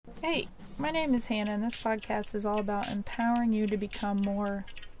Hey, my name is Hannah, and this podcast is all about empowering you to become more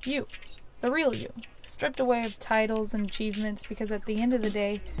you, the real you, stripped away of titles and achievements, because at the end of the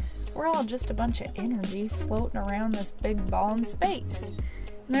day, we're all just a bunch of energy floating around this big ball in space.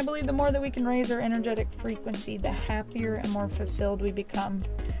 And I believe the more that we can raise our energetic frequency, the happier and more fulfilled we become.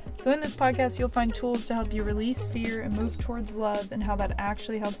 So in this podcast, you'll find tools to help you release fear and move towards love, and how that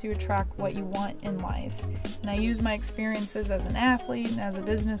actually helps you attract what you want in life. And I use my experiences as an athlete and as a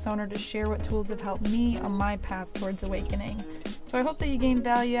business owner to share what tools have helped me on my path towards awakening. So I hope that you gain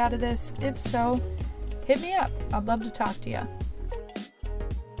value out of this. If so, hit me up. I'd love to talk to you.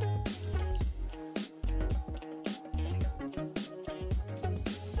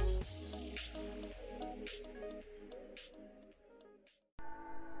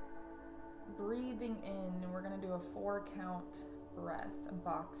 Breathing in, we're going to do a 4-count breath, a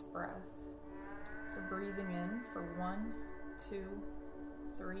box breath. So breathing in for 1, 2,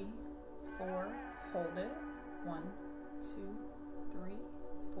 3, 4, hold it, 1, 2, 3,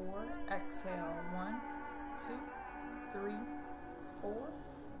 4, exhale, 1, 2, 3, 4,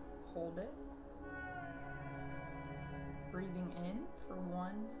 hold it. Breathing in for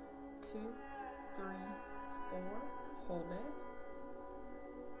 1, 2, 3, 4, hold it.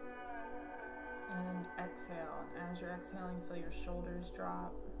 And exhale. And as you're exhaling, feel your shoulders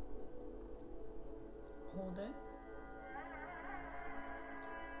drop. Hold it.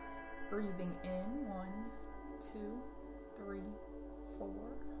 Breathing in, 1, 2, 3, 4,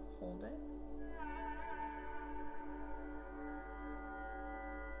 hold it.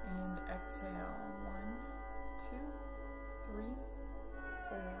 And exhale, 1, 2, 3,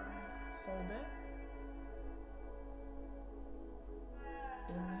 4, hold it.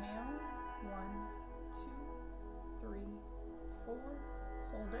 Inhale, 1, 2, 3, 4,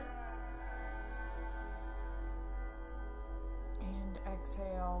 hold it. And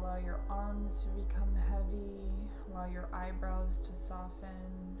exhale, allow your arms to become heavy, allow your eyebrows to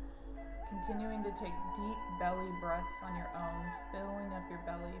soften. Continuing to take deep belly breaths on your own, filling up your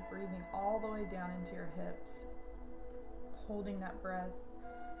belly, breathing all the way down into your hips, holding that breath.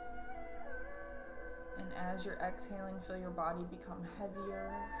 And as you're exhaling, feel your body become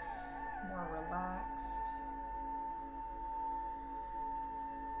heavier, more relaxed.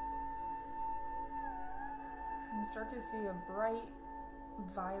 And start to see a bright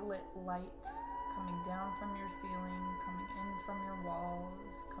violet light coming down from your ceiling, coming in from your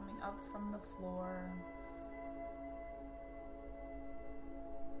walls, coming up from the floor.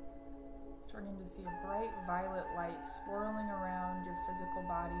 Starting to see a bright violet light swirling around your physical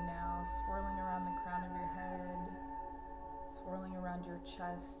body now, swirling around the crown of your head, swirling around your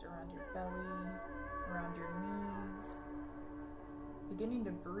chest, around your belly, around your knees. Beginning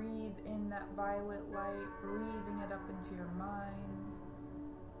to breathe in that violet light, breathing it up into your mind.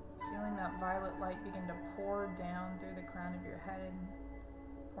 Feeling that violet light begin to pour down through the crown of your head,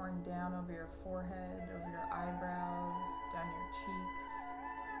 pouring down over your forehead, over your eyebrows, down your cheeks,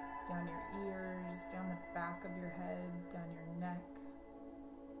 down your ears, down the back of your head, down your neck.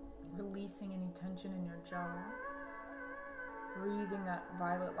 Releasing any tension in your jaw. Breathing that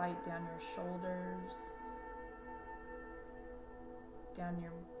violet light down your shoulders, down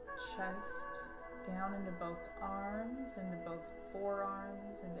your chest, down into both arms, into both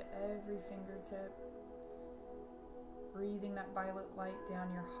forearms, into every fingertip. Breathing that violet light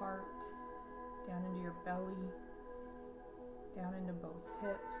down your heart, down into your belly, down into both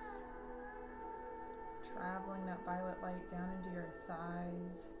hips. Traveling that violet light down into your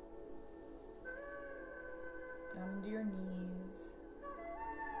thighs, down into your knees,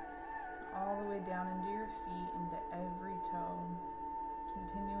 all the way down into your feet, into every toe.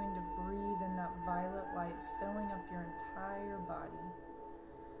 Continuing to breathe in that violet light, filling up your entire body.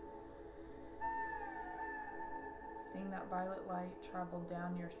 Seeing that violet light travel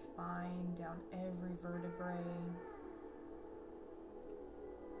down your spine, down every vertebrae.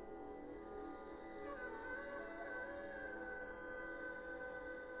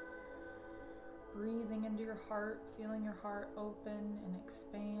 Breathing into your heart, feeling your heart open and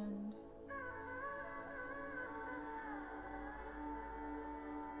expand.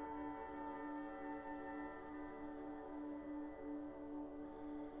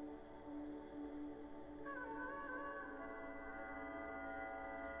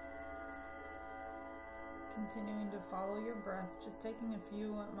 Continuing to follow your breath, just taking a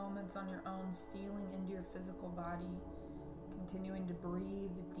few moments on your own, feeling into your physical body. Continuing to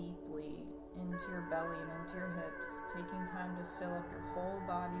breathe deeply into your belly and into your hips, taking time to fill up your whole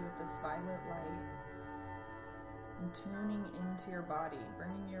body with this violet light, and tuning into your body,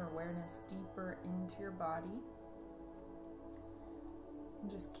 bringing your awareness deeper into your body.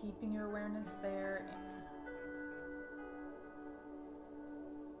 And just keeping your awareness there.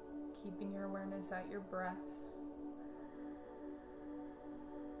 Keeping your awareness at your breath.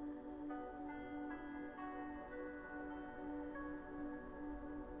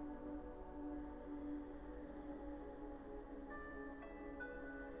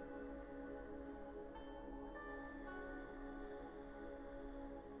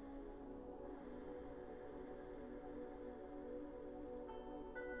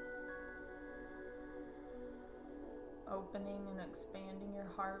 Opening and expanding your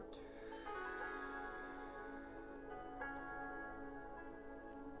heart.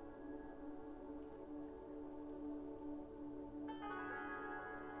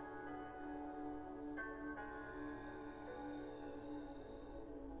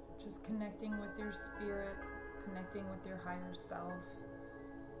 Just connecting with your spirit, connecting with your higher self.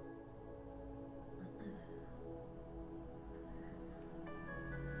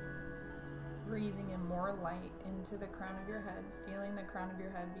 Breathing in more light into the crown of your head, feeling the crown of your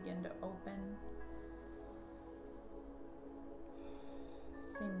head begin to open.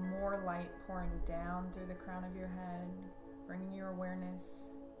 Seeing more light pouring down through the crown of your head, bringing your awareness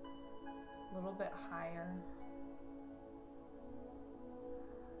a little bit higher.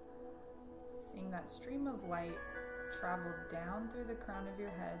 Seeing that stream of light travel down through the crown of your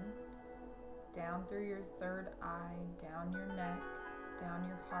head, down through your third eye, down your neck, down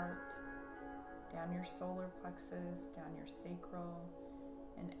your heart, down your solar plexus, down your sacral,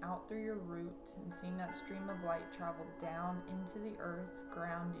 and out through your root, and seeing that stream of light travel down into the earth,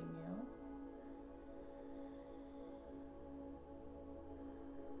 grounding you.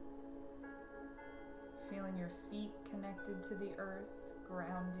 Feeling your feet connected to the earth,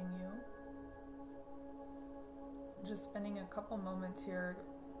 grounding you. Just spending a couple moments here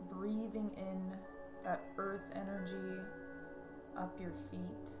breathing in that earth energy up your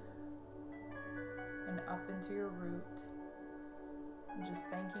feet and up into your root. And just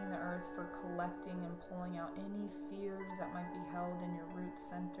thanking the earth for collecting and pulling out any fears that might be held in your root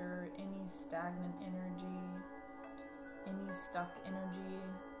center, any stagnant energy, any stuck energy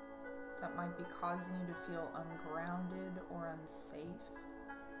that might be causing you to feel ungrounded or unsafe.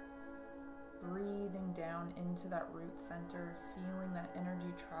 Breathing down into that root center, feeling that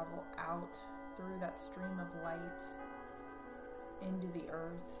energy travel out through that stream of light into the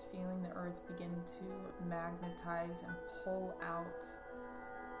earth, feeling the earth begin to magnetize and pull out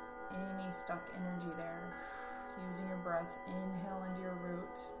any stuck energy there. Using your breath, inhale into your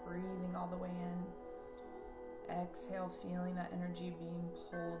root, breathing all the way in. Exhale, feeling that energy being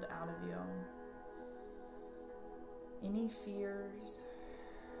pulled out of you. Any fears,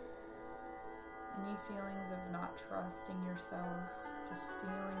 any feelings of not trusting yourself, just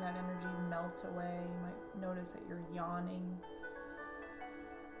feeling that energy melt away. You might notice that you're yawning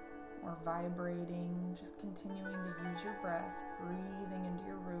or vibrating, just continuing to use your breath, breathing into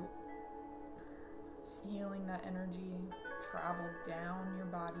your root, feeling that energy travel down your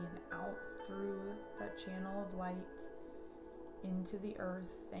body and out through that channel of light into the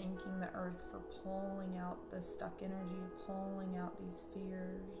earth, thanking the earth for pulling out the stuck energy, pulling out these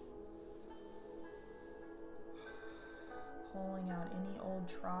fears, pulling out any old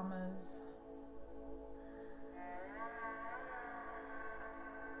traumas.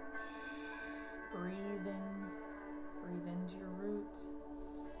 Breathing, breathe into your root,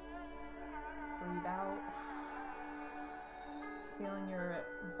 breathe out, feeling your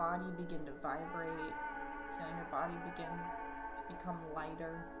body begin to vibrate, feeling your body begin to become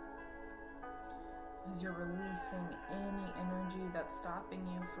lighter as you're releasing any energy that's stopping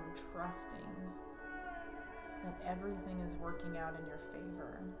you from trusting that everything is working out in your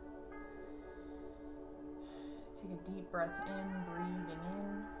favor. Take a deep breath in, breathing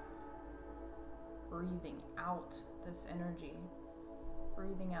in. Breathing out this energy,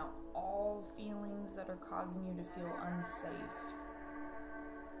 breathing out all feelings that are causing you to feel unsafe,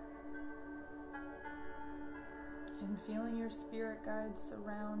 and feeling your spirit guides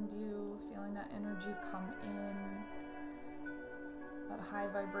surround you, feeling that energy come in, that high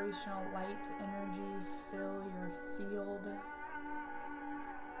vibrational light energy fill your field,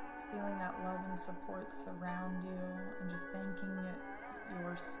 feeling that love and support surround you, and just thanking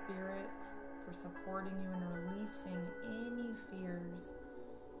your spirit for supporting you and releasing any fears,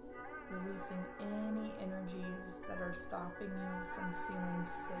 releasing any energies that are stopping you from feeling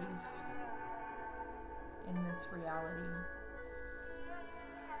safe in this reality.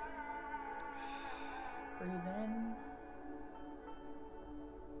 Breathe in,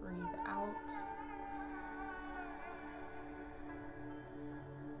 breathe out.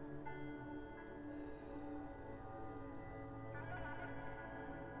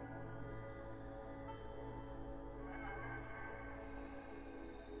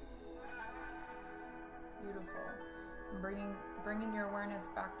 bringing your awareness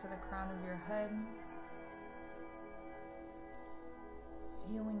back to the crown of your head.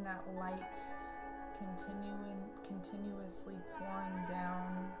 Feeling that light continuously pouring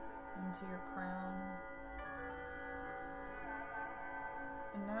down into your crown.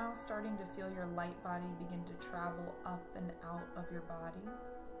 And now starting to feel your light body begin to travel up and out of your body.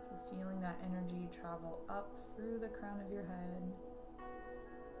 So feeling that energy travel up through the crown of your head.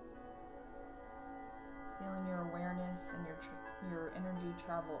 Feeling your awareness and your energy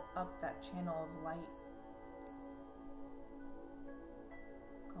travel up that channel of light.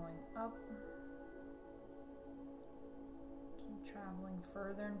 Going up. Keep traveling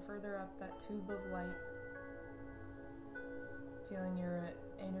further and further up that tube of light. Feeling your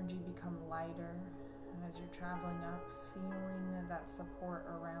energy become lighter as you're traveling up, feeling that support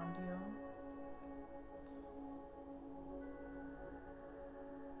around you.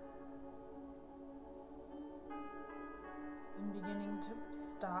 And beginning to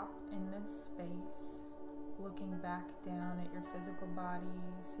stop in this space, looking back down at your physical body,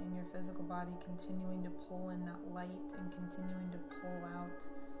 seeing your physical body continuing to pull in that light and continuing to pull out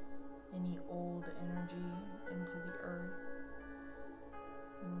any old energy into the earth.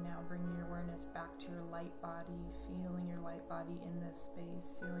 And now bring your awareness back to your light body, feeling your light body in this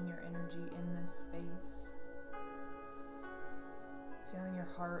space, feeling your energy in this space. Feeling your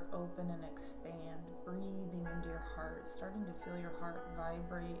heart open and expand, breathing into your heart, starting to feel your heart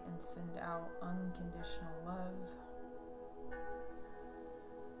vibrate and send out unconditional love.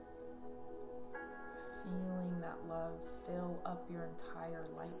 Feeling that love fill up your entire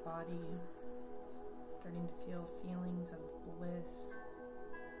light body, starting to feel feelings of bliss.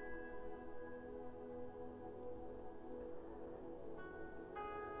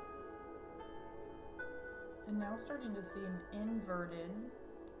 And now starting to see an inverted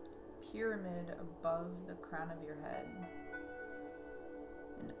pyramid above the crown of your head.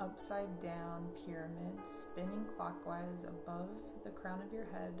 An upside down pyramid spinning clockwise above the crown of your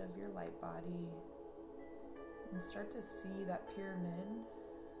head of your light body. And start to see that pyramid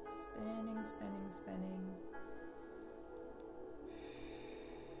spinning, spinning, spinning.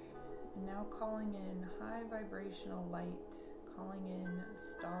 And now calling in high vibrational light, calling in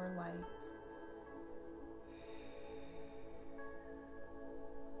starlight.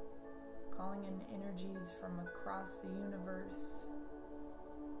 Calling in energies from across the universe,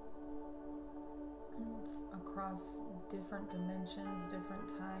 across different dimensions,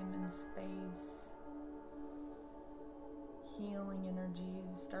 different time and space. Healing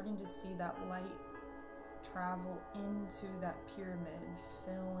energies, starting to see that light travel into that pyramid,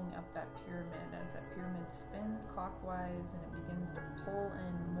 filling up that pyramid as that pyramid spins clockwise and it begins to pull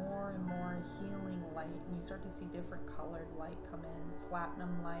in more and more healing light. And you start to see different colored light come in,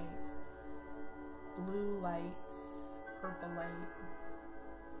 platinum light, blue lights, purple light,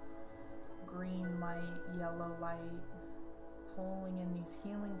 green light, yellow light, pulling in these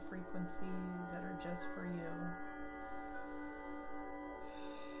healing frequencies that are just for you.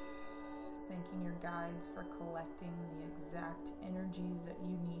 Thanking your guides for collecting the exact energies that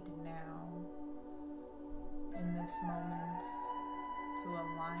you need now in this moment to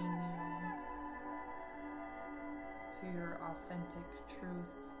align you to your authentic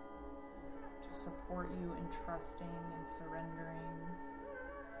truth, to support you in trusting and surrendering.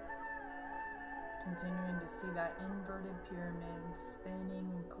 Continuing to see that inverted pyramid spinning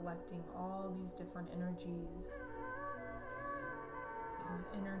and collecting all these different energies.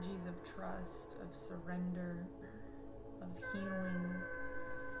 These energies of trust, of surrender, of healing.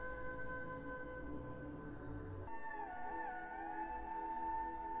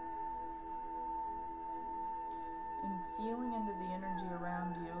 And feeling into the energy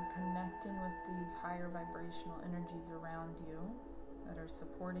around you, connecting with these higher vibrational energies around you that are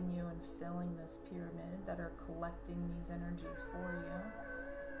supporting you and filling this pyramid, that are collecting these energies for you.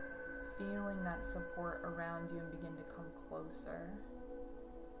 Feeling that support around you and begin to come closer.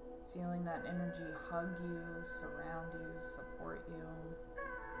 Feeling that energy hug you, surround you, support you.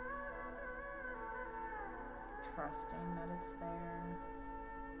 Trusting that it's there.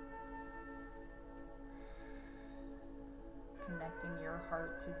 Connecting your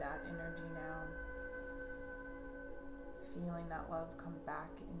heart to that energy now. Feeling that love come back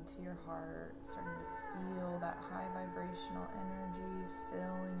into your heart. Starting to feel that high vibrational energy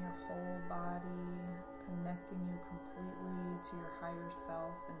filling your whole body. Connecting you completely to your higher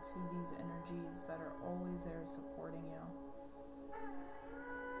self and to these energies that are always there supporting you.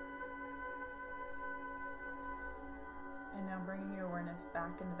 And now bringing your awareness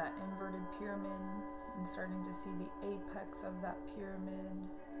back into that inverted pyramid and starting to see the apex of that pyramid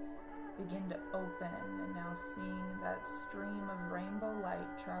begin to open, and now seeing that stream of rainbow light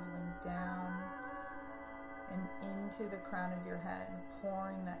traveling down and into the crown of your head,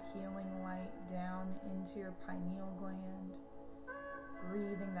 pouring that healing light down into your pineal gland,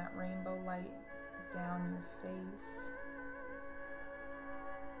 breathing that rainbow light down your face,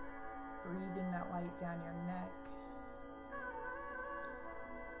 breathing that light down your neck,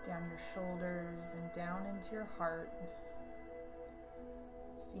 down your shoulders, and down into your heart,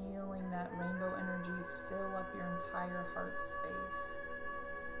 feeling that rainbow energy fill up your entire heart space.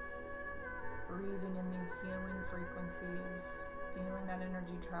 Breathing in these healing frequencies, feeling that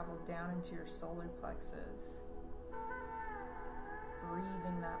energy travel down into your solar plexus.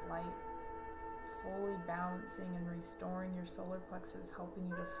 Breathing that light, fully balancing and restoring your solar plexus, helping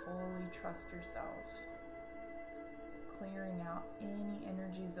you to fully trust yourself. Clearing out any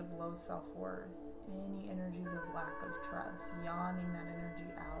energies of low self-worth, any energies of lack of trust, yawning that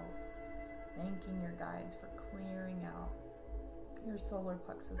energy out. Thanking your guides for clearing out your solar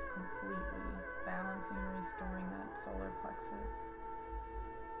plexus completely, balancing and restoring that solar plexus.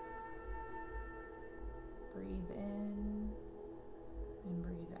 Breathe in and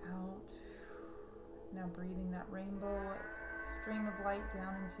breathe out. Now breathing that rainbow stream of light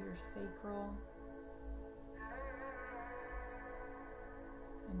down into your sacral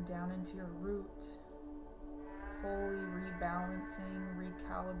and down into your root, fully rebalancing,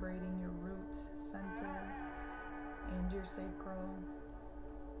 recalibrating your root center and your sacral.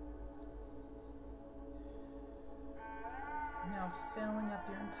 Now filling up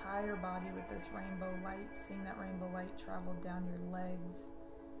your entire body with this rainbow light, seeing that rainbow light travel down your legs,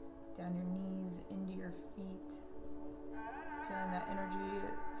 down your knees, into your feet. Feeling that energy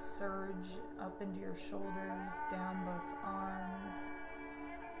surge up into your shoulders, down both arms.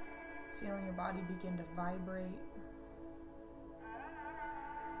 Feeling your body begin to vibrate.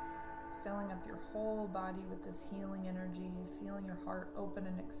 Filling up your whole body with this healing energy, feeling your heart open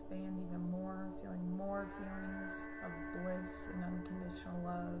and expand even more, feeling more feelings of bliss and unconditional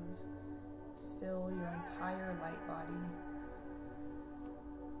love fill your entire light body.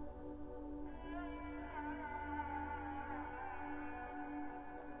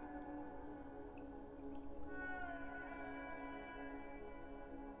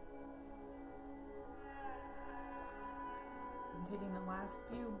 Taking the last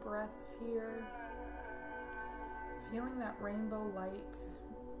few breaths here, feeling that rainbow light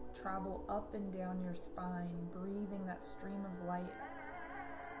travel up and down your spine, breathing that stream of light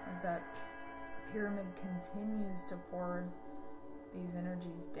as that pyramid continues to pour these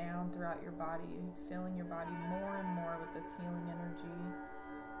energies down throughout your body, filling your body more and more with this healing energy.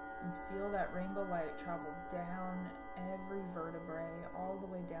 And feel that rainbow light travel down every vertebrae, all the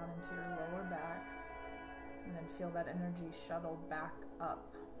way down into your lower back. And then feel that energy shuttle back up,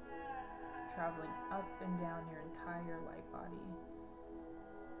 traveling up and down your entire light body.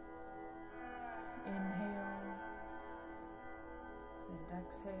 Inhale and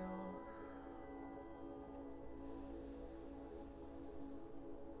exhale.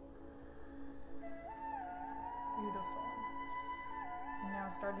 Beautiful. And now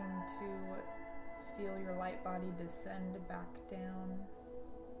starting to feel your light body descend back down,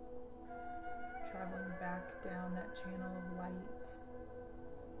 traveling back down that channel of light,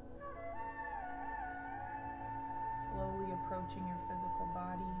 slowly approaching your physical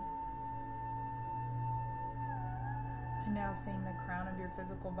body, and now seeing the crown of your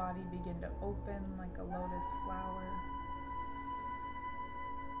physical body begin to open like a lotus flower,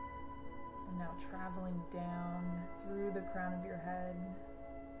 and now traveling down through the crown of your head,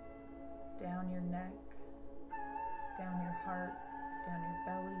 down your neck, down your heart, down your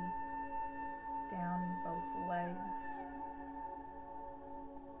belly, down both legs,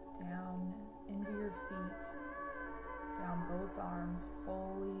 down into your feet, down both arms,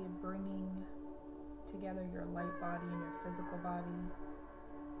 fully bringing together your light body and your physical body,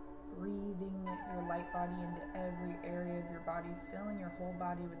 breathing your light body into every area of your body, filling your whole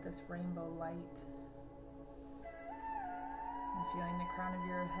body with this rainbow light, and feeling the crown of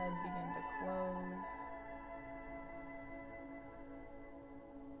your head begin to close.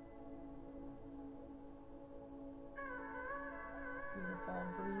 Beautiful.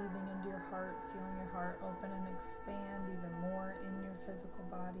 Breathing into your heart, feeling your heart open and expand even more in your physical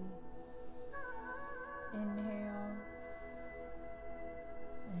body. Inhale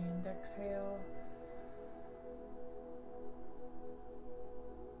and exhale.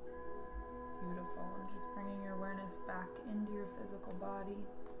 Beautiful. And just bringing your awareness back into your physical body.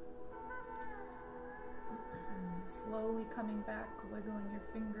 Slowly coming back, wiggling your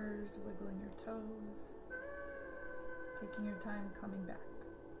fingers, wiggling your toes. Taking your time coming back.